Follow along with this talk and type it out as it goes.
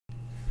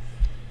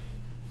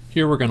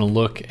Here we're going to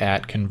look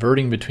at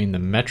converting between the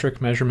metric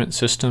measurement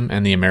system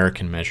and the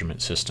American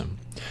measurement system.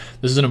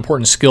 This is an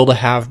important skill to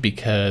have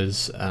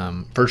because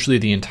virtually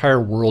the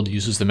entire world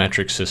uses the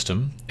metric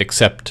system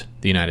except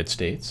the United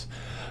States.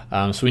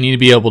 So we need to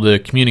be able to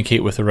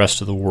communicate with the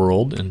rest of the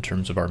world in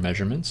terms of our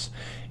measurements,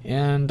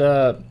 and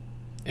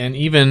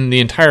even the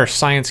entire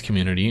science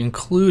community,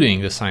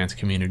 including the science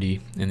community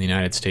in the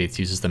United States,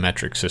 uses the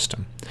metric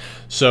system.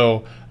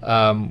 So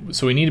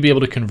we need to be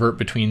able to convert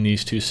between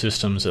these two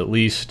systems at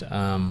least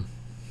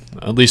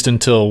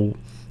until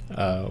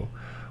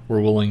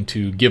we're willing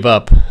to give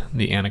up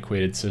the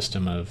antiquated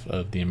system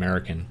of the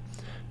American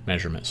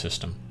measurement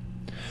system.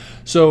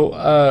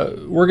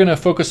 So we're going to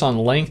focus on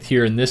length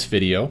here in this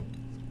video,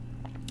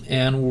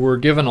 and we're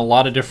given a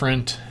lot of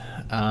different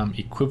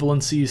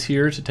equivalencies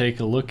here to take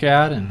a look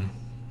at and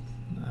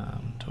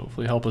to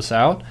hopefully help us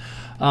out.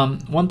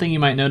 One thing you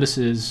might notice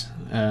is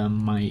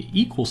my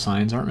equal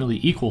signs aren't really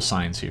equal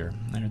signs here.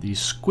 They're these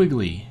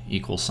squiggly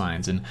equal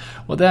signs, and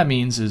what that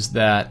means is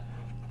that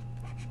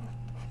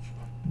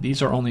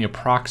these are only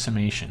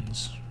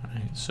approximations,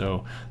 right?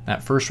 So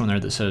that first one there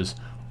that says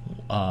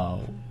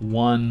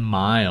 1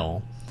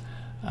 mile,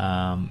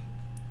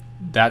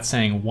 that's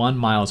saying 1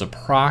 mile is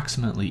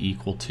approximately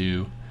equal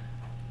to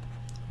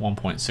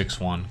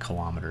 1.61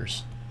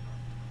 kilometers.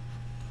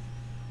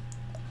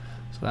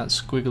 So that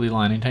squiggly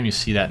line, anytime you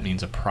see that, it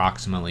means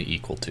approximately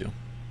equal to.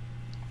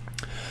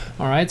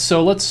 All right,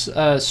 so let's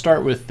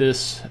start with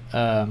this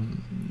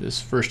this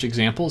first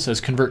example. It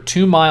says convert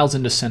 2 miles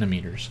into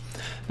centimeters.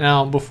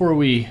 Now, before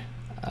we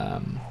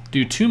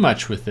do too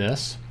much with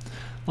this,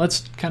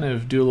 let's kind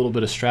of do a little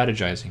bit of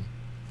strategizing.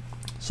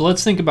 So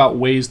let's think about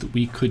ways that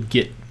we could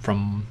get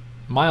from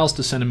miles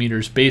to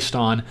centimeters based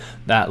on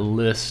that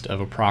list of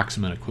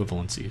approximate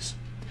equivalencies.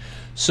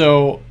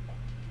 So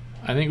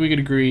I think we could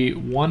agree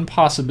one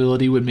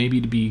possibility would maybe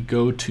be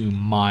go to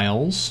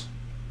miles.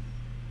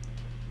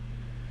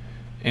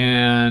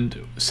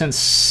 And since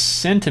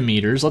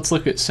centimeters, let's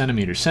look at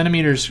centimeters.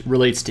 Centimeters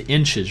relates to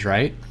inches,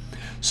 right?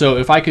 So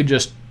if I could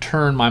just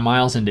turn my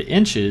miles into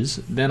inches,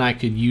 then I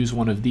could use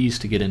one of these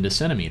to get into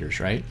centimeters,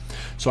 right?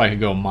 So I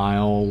could go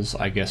miles,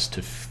 I guess,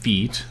 to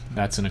feet.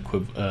 That's an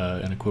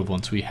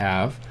equivalence we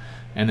have.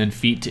 And then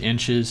feet to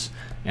inches,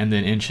 and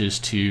then inches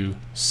to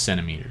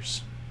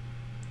centimeters.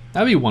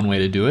 That would be one way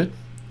to do it.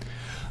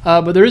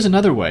 But there is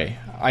another way.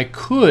 I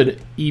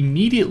could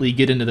immediately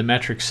get into the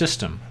metric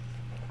system.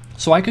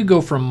 So I could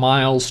go from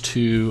miles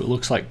to, it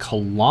looks like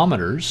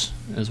kilometers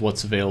is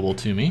what's available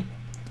to me.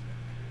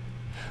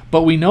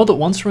 But we know that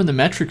once we're in the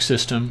metric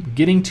system,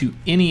 getting to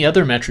any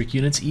other metric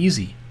unit's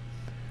easy.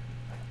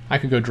 I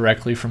could go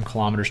directly from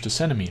kilometers to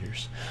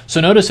centimeters. So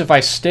notice if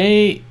I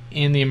stay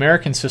in the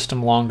American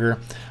system longer,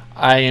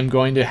 I am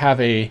going to have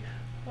a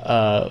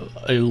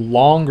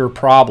longer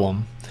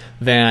problem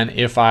than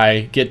if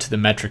I get to the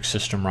metric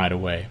system right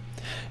away.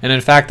 And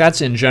in fact, that's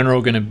in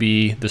general going to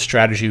be the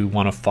strategy we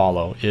want to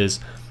follow,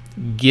 is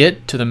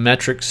get to the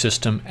metric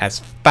system as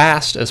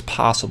fast as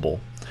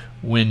possible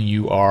when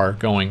you are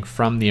going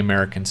from the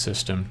American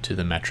system to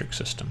the metric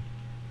system.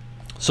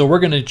 So we're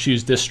going to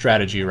choose this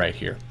strategy right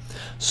here.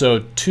 So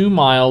 2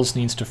 miles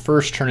needs to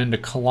first turn into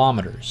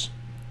kilometers.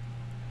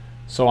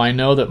 So I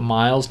know that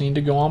miles need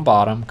to go on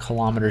bottom,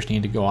 kilometers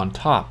need to go on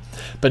top.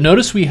 But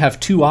notice we have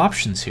two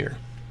options here.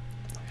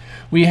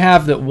 We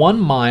have that 1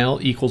 mile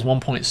equals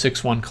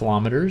 1.61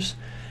 kilometers,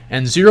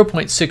 and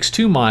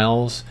 0.62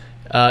 miles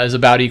is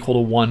about equal to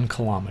 1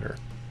 kilometer.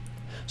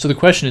 So the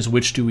question is,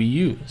 which do we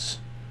use?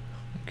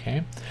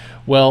 Okay.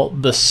 Well,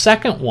 the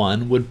second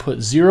one would put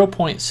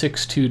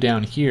 0.62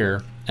 down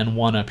here and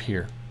 1 up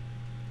here.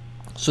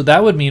 So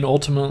that would mean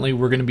ultimately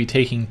we're going to be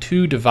taking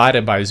 2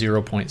 divided by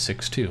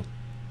 0.62.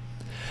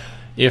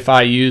 If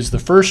I use the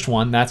first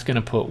one, that's going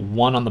to put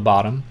 1 on the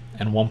bottom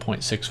and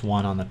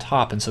 1.61 on the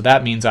top, and so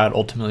that means I would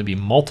ultimately be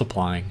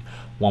multiplying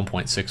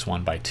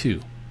 1.61 by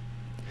 2.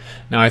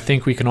 Now I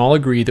think we can all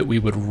agree that we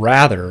would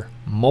rather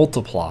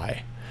multiply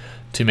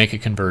to make a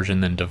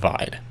conversion than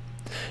divide.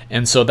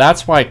 And so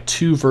that's why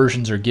 2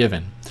 versions are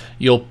given.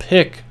 You'll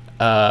pick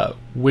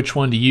which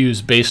one to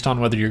use based on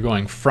whether you're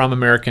going from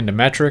American to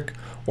metric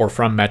or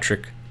from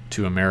metric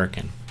to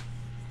American.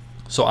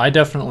 So I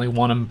definitely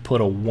want to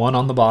put a 1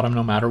 on the bottom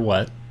no matter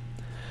what,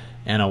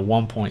 and a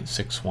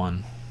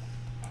 1.61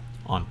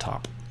 on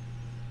top.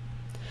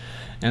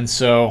 And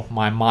so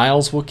my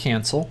miles will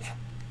cancel.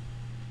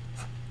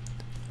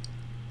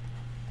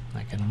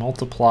 I can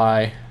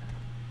multiply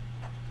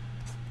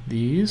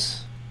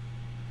these.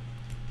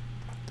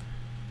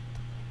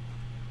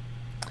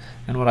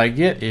 And what I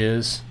get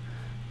is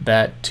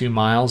that 2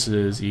 miles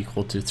is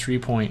equal to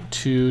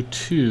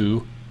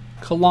 3.22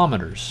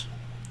 kilometers.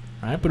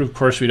 Right? But of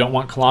course we don't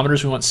want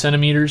kilometers, we want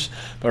centimeters.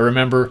 But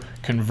remember,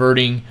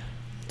 converting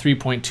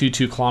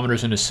 3.22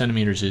 kilometers into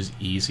centimeters is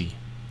easy.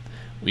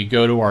 We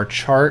go to our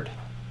chart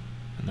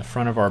in the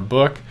front of our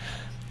book,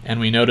 and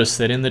we notice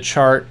that in the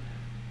chart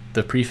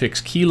the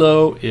prefix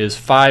kilo is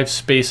 5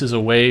 spaces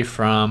away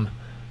from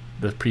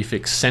the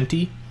prefix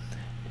centi,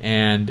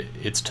 and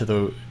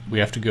we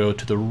have to go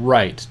to the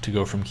right to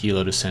go from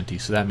kilo to centi.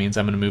 So that means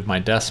I'm going to move my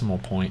decimal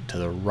point to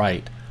the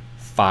right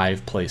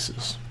 5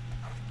 places.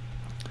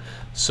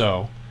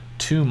 So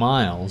 2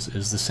 miles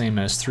is the same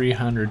as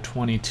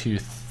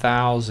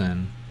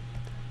 322,000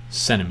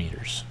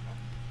 centimeters,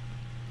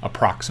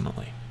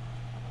 approximately.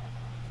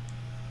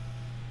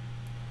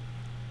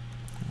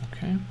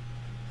 Okay.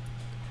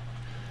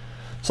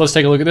 So let's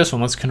take a look at this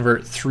one. Let's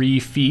convert 3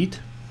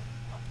 feet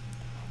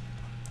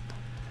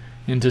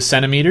into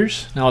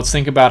centimeters. Now let's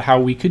think about how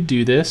we could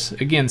do this.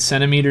 Again,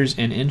 centimeters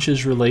and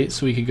inches relate,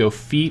 so we could go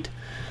feet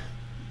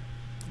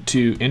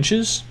to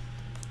inches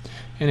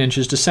and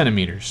inches to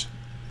centimeters.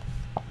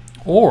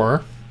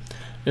 Or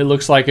it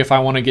looks like if I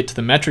want to get to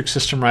the metric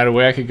system right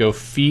away, I could go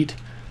feet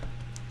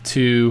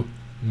to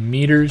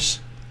meters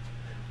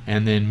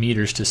and then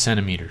meters to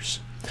centimeters.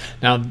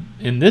 Now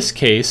in this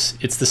case,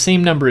 it's the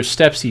same number of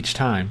steps each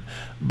time,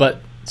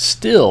 but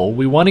still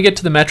we want to get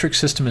to the metric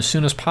system as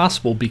soon as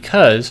possible,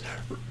 because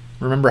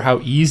remember how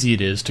easy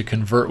it is to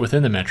convert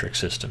within the metric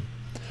system.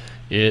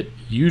 It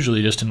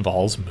usually just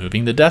involves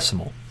moving the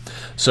decimal.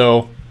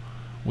 So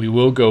we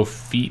will go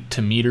feet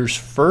to meters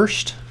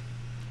first.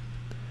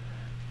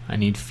 I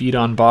need feet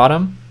on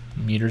bottom,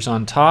 meters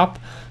on top.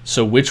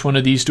 So which one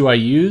of these do I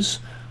use?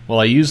 Well,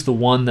 I use the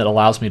one that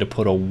allows me to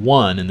put a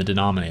 1 in the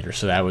denominator,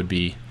 so that would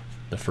be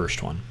the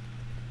first one.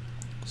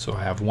 So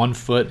I have 1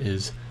 foot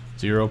is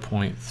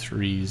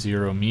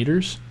 0.30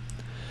 meters.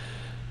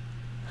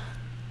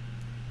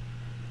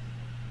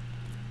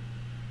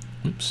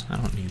 Oops, I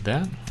don't need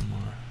that.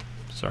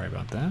 Sorry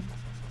about that.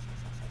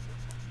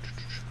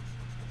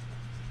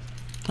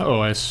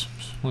 Uh-oh,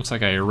 looks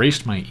like I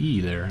erased my E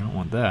there. I don't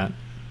want that.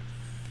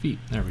 Feet,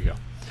 there we go.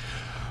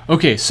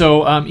 Okay,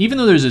 so even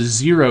though there's a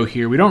 0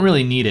 here, we don't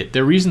really need it.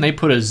 The reason they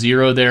put a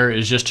 0 there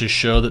is just to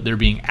show that they're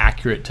being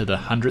accurate to the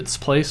hundredths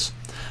place.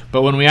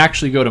 But when we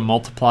actually go to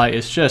multiply,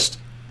 it's just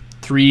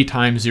 3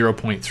 times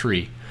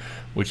 0.3,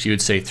 which you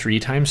would say 3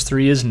 times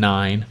 3 is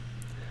 9.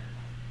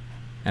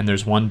 And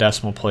there's 1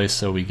 decimal place,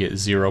 so we get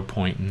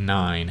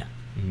 0.9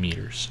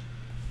 meters.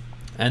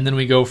 And then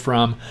we go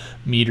from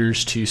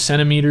meters to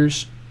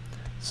centimeters.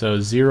 So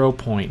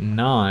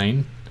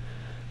 0.9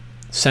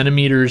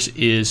 centimeters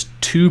is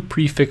 2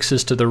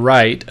 prefixes to the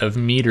right of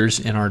meters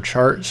in our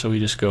chart, so we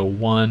just go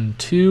 1,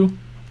 2.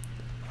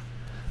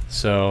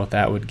 So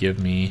that would give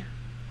me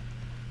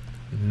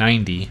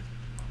 90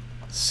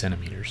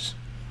 centimeters.